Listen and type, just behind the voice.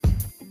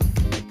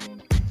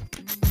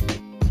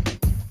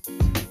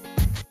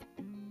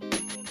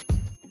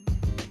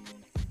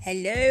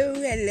Hello,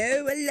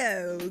 hello,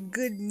 hello.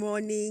 Good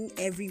morning,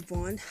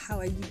 everyone. How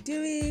are you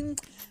doing?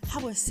 How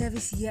was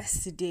service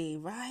yesterday,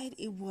 right?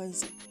 It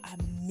was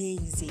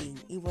amazing.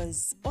 It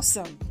was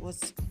awesome. It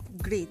was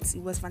great.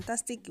 It was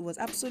fantastic. It was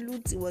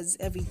absolute. It was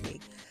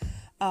everything.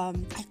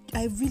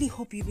 I really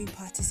hope you've been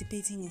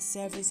participating in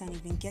service and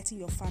you've been getting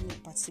your family to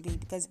participate,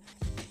 because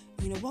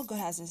you know what God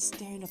has been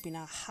stirring up in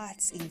our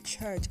hearts in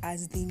church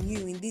as they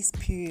knew in this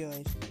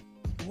period.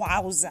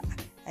 Wowza.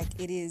 Like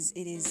it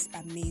is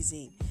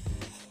amazing.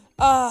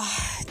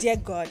 Dear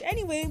God.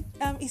 Anyway,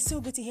 it's so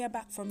good to hear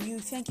back from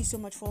you. Thank you so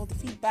much for all the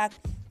feedback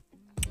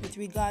with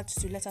regards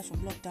to letters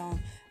from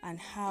lockdown and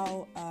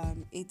how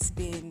it's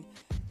been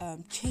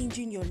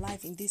changing your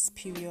life in this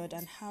period,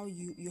 and how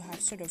you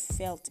have sort of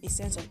felt a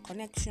sense of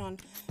connection,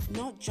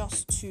 not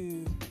just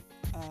to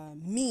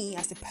me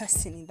as a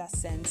person in that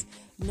sense,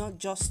 not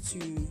just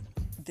to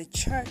the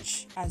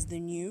church as the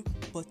new,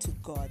 but to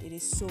God. It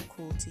is so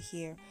cool to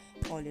hear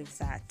all of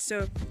that.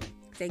 So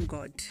thank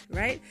God,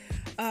 right?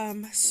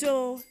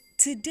 So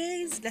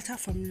today's letter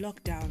from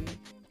lockdown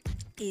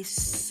is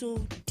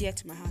so dear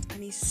to my heart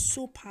and is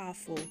so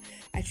powerful.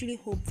 I truly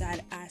hope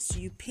that as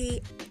you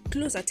pay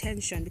close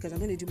attention, because I'm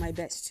going to do my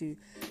best to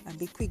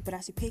be quick, but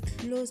as you pay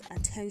close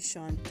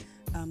attention,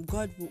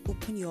 God will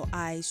open your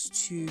eyes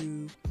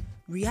to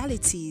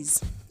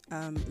realities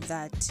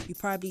that you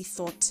probably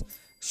thought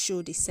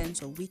showed a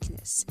sense of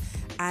weakness.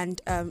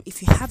 And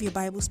if you have your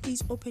Bibles,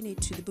 please open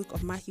it to the book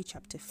of Matthew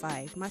chapter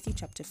 5. Matthew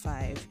chapter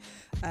 5.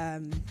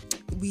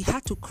 We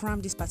had to cram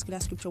this particular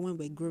scripture when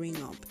we were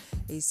growing up.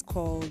 It's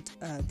called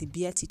The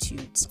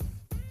Beatitudes.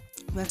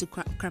 We had to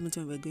cram it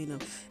when we were growing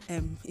up.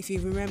 If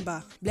you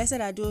remember, blessed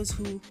are those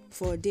who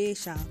for they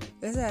shall.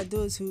 Blessed are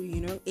those who,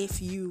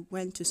 if you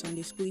went to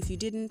Sunday school. If you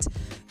didn't,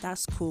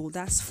 that's cool.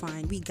 That's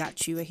fine. We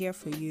got you. We're here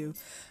for you.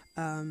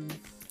 And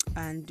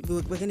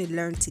we're going to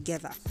learn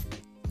together.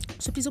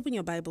 So please open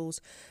your Bibles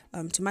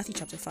to Matthew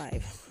chapter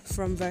 5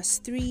 from verse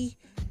 3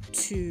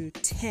 to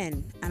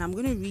 10. And I'm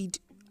going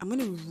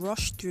to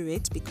rush through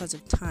it because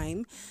of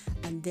time.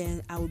 And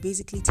then I will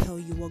basically tell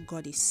you what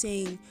God is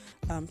saying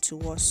to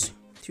us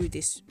through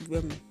this,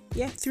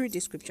 through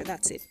this scripture.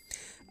 That's it.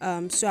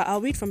 So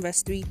I'll read from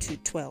verse 3 to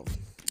 12.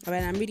 All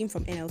right, I'm reading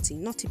from NLT,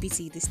 not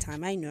TPT this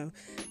time, I know.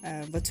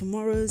 But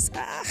tomorrow's...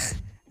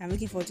 I'm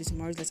looking forward to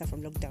tomorrow's letter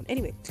from lockdown.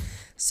 Anyway,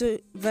 so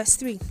verse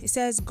 3, it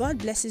says, God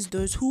blesses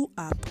those who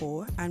are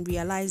poor and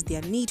realize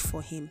their need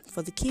for him,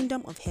 for the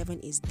kingdom of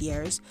heaven is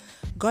theirs.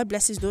 God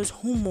blesses those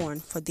who mourn,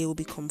 for they will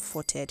be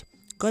comforted.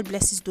 God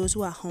blesses those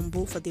who are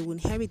humble, for they will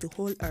inherit the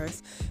whole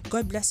earth.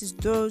 God blesses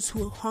those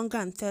who hunger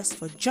and thirst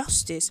for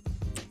justice,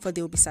 for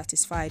they will be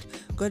satisfied.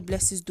 God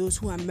blesses those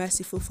who are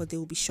merciful, for they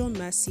will be shown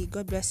mercy.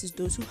 God blesses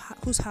those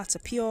whose hearts are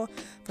pure,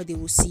 for they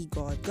will see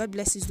God. God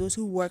blesses those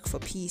who work for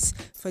peace,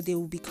 for they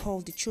will be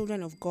called the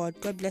children of God.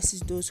 God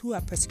blesses those who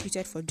are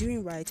persecuted for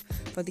doing right,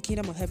 for the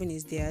kingdom of heaven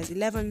is theirs.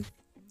 11.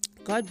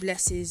 God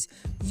blesses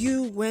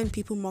you when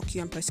people mock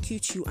you and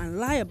persecute you and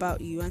lie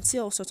about you and say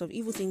all sorts of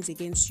evil things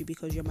against you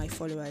because you're my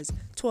followers.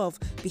 12.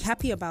 Be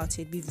happy about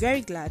it. Be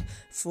very glad,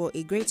 for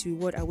a great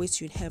reward awaits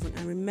you in heaven.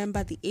 And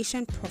remember, the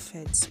ancient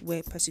prophets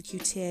were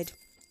persecuted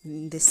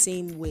in the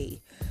same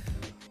way.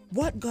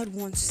 What God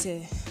wants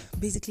to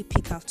basically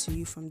pick out to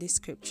you from this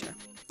scripture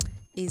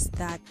is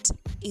that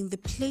in the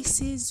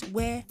places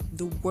where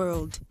the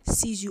world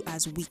sees you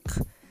as weak,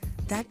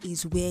 that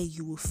is where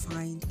you will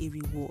find a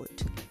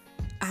reward.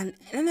 And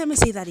let me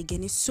say that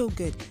again, it's so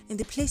good. In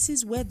the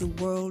places where the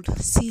world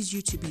sees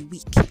you to be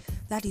weak,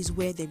 that is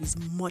where there is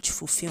much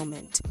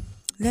fulfillment.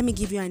 Let me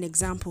give you an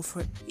example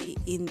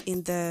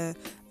in the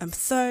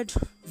third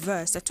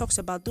verse that talks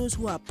about those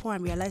who are poor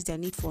and realize their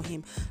need for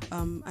him.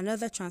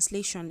 Another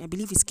translation, I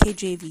believe it's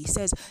KJV,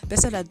 says,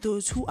 blessed are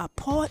those who are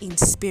poor in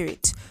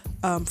spirit,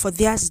 for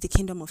theirs is the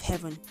kingdom of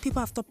heaven. People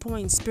have thought poor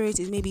in spirit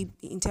is maybe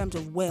in terms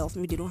of wealth,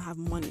 maybe they don't have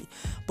money,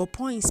 but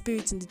poor in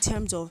spirit in the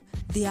terms of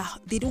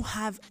they don't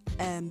have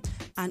an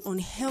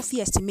unhealthy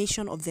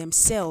estimation of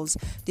themselves.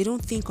 They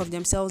don't think of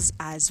themselves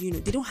as, they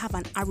don't have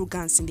an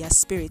arrogance in their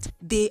spirit.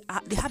 They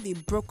have a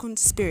broken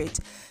spirit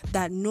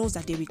that knows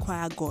that they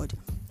require God.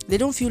 They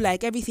don't feel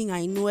like everything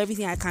I know,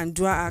 everything I can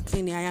do, I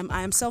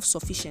am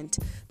self-sufficient.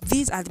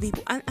 These are the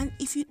people. And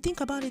if you think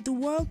about it, the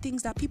world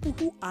thinks that people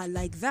who are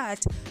like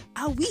that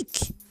are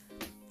weak.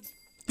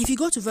 If you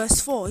go to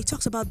verse 4, it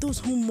talks about those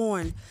who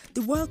mourn.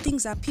 The world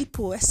thinks that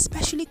people,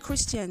 especially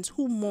Christians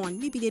who mourn,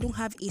 maybe they don't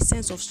have a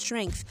sense of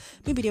strength.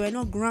 Maybe they were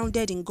not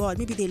grounded in God.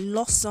 Maybe they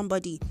lost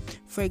somebody.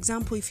 For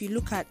example, if you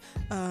look at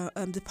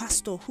the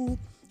pastor who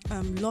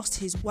lost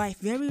his wife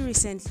very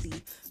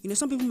recently,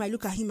 some people might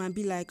look at him and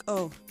be like,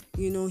 oh,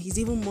 he's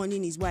even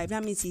mourning his wife.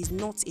 That means he's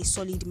not a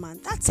solid man.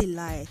 That's a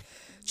lie.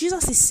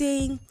 Jesus is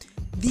saying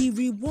the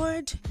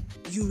reward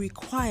you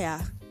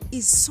require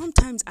is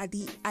sometimes at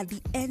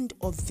the end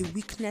of the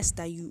weakness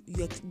that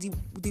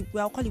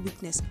I'll call it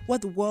weakness,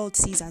 what the world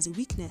sees as a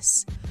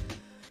weakness.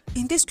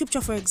 In this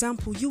scripture, for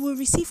example, you will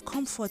receive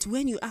comfort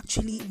when you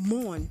actually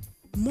mourn.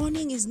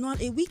 Mourning is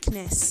not a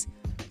weakness.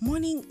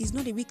 Mourning is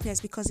not a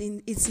weakness because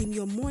it's in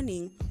your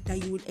mourning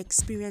that you will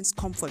experience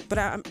comfort. But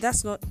I'm not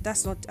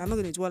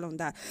going to dwell on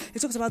that. It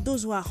talks about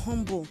those who are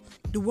humble.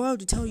 The world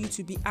will tell you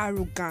to be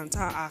arrogant.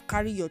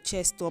 Carry your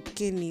chest up,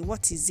 Kenny.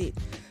 What is it?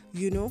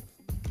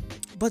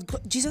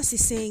 But Jesus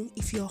is saying,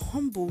 if you're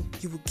humble,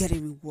 you will get a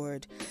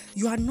reward.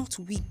 You are not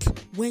weak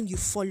when you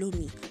follow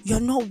me.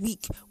 You're not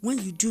weak when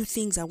you do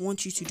things I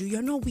want you to do.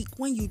 You're not weak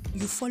when you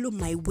follow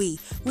my way.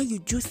 When you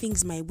do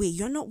things my way,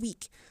 you're not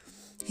weak.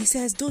 He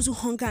says, those who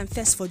hunger and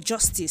thirst for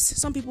justice.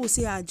 Some people will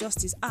say,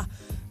 justice.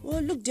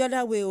 Well, look the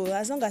other way.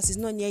 As long as it's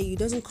not near you, it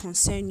doesn't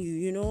concern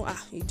you,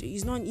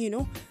 It's not,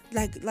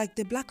 like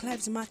the Black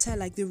Lives Matter,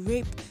 like the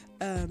rape,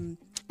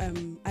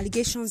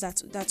 allegations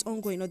that's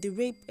ongoing, or the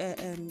rape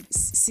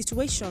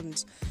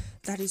situations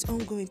that is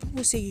ongoing.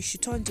 People say you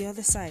should turn the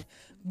other side.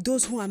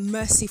 Those who are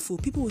merciful,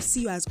 people will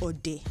see you as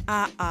Ode.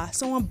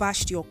 Someone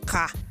bashed your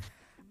car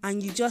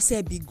and you just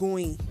said be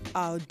going.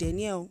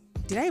 Danielle,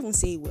 did I even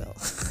say it well?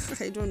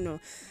 I don't know.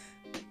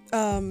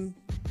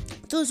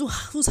 Those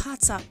whose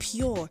hearts are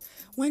pure,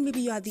 when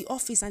maybe you're at the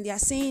office and they are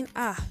saying,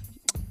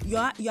 you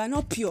are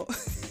not pure.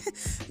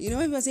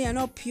 People say you're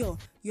not pure.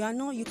 You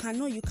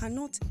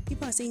cannot.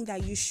 People are saying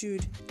that you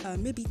should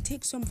maybe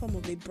take some form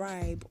of a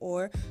bribe,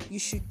 or you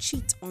should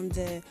cheat on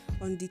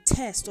the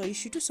test, or you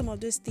should do some of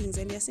those things,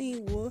 and they're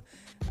saying, well,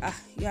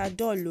 you are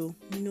dull.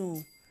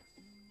 No.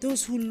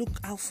 Those who look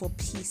out for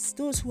peace,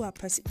 those who are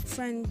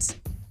friends.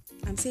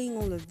 I'm saying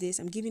all of this.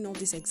 I'm giving all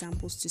these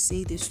examples to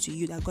say this to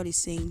you, that God is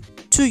saying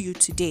to you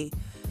today.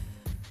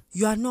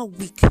 You are not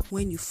weak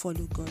when you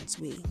follow God's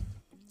way.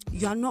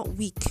 You are not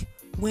weak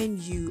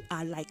when you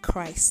are like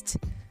Christ.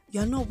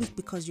 You're not weak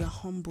because you're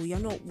humble. You're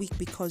not weak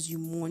because you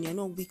mourn. You're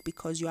not weak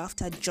because you're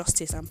after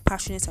justice and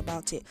passionate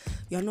about it.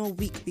 You're not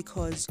weak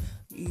because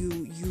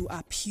you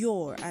are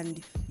pure,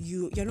 and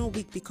you're not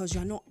weak because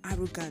you're not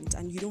arrogant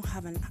and you don't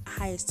have a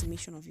high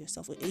estimation of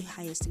yourself.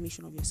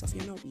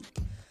 You're not weak.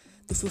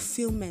 The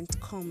fulfillment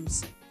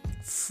comes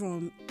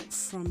from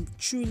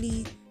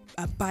truly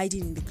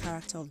abiding in the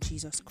character of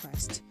Jesus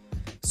Christ.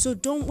 So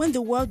when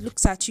the world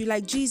looks at you,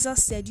 like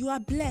Jesus said, you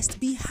are blessed,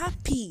 be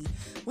happy.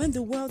 When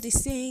the world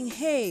is saying,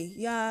 hey,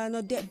 you're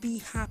not dead, be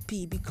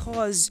happy,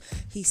 because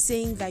he's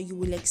saying that you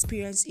will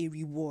experience a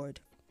reward.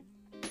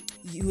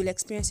 You will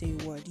experience a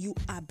reward. You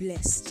are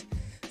blessed.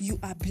 You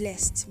are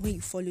blessed when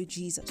you follow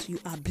Jesus. You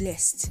are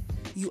blessed.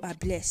 You are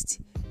blessed.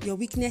 Your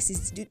weakness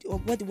is, or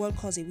what the world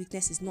calls a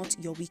weakness, is not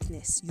your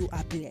weakness. You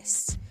are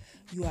blessed.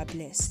 You are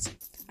blessed.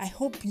 I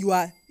hope you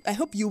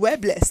were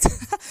blessed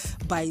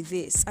by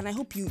this, and I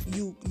hope you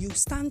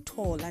stand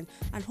tall and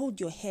hold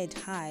your head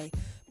high,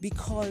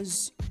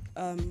 because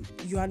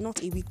you are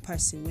not a weak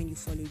person when you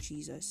follow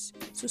Jesus.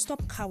 So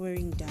stop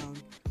cowering down.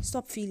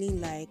 Stop feeling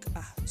like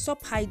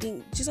stop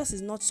hiding. Jesus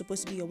is not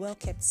supposed to be a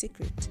well-kept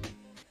secret.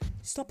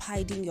 Stop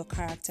hiding your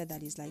character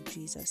that is like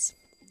Jesus.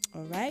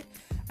 All right.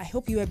 I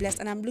hope you were blessed,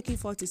 and I'm looking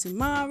forward to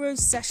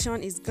tomorrow's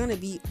session. It's gonna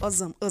be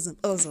awesome.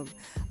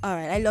 All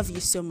right. I love you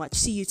so much.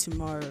 See you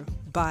tomorrow.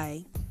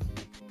 Bye.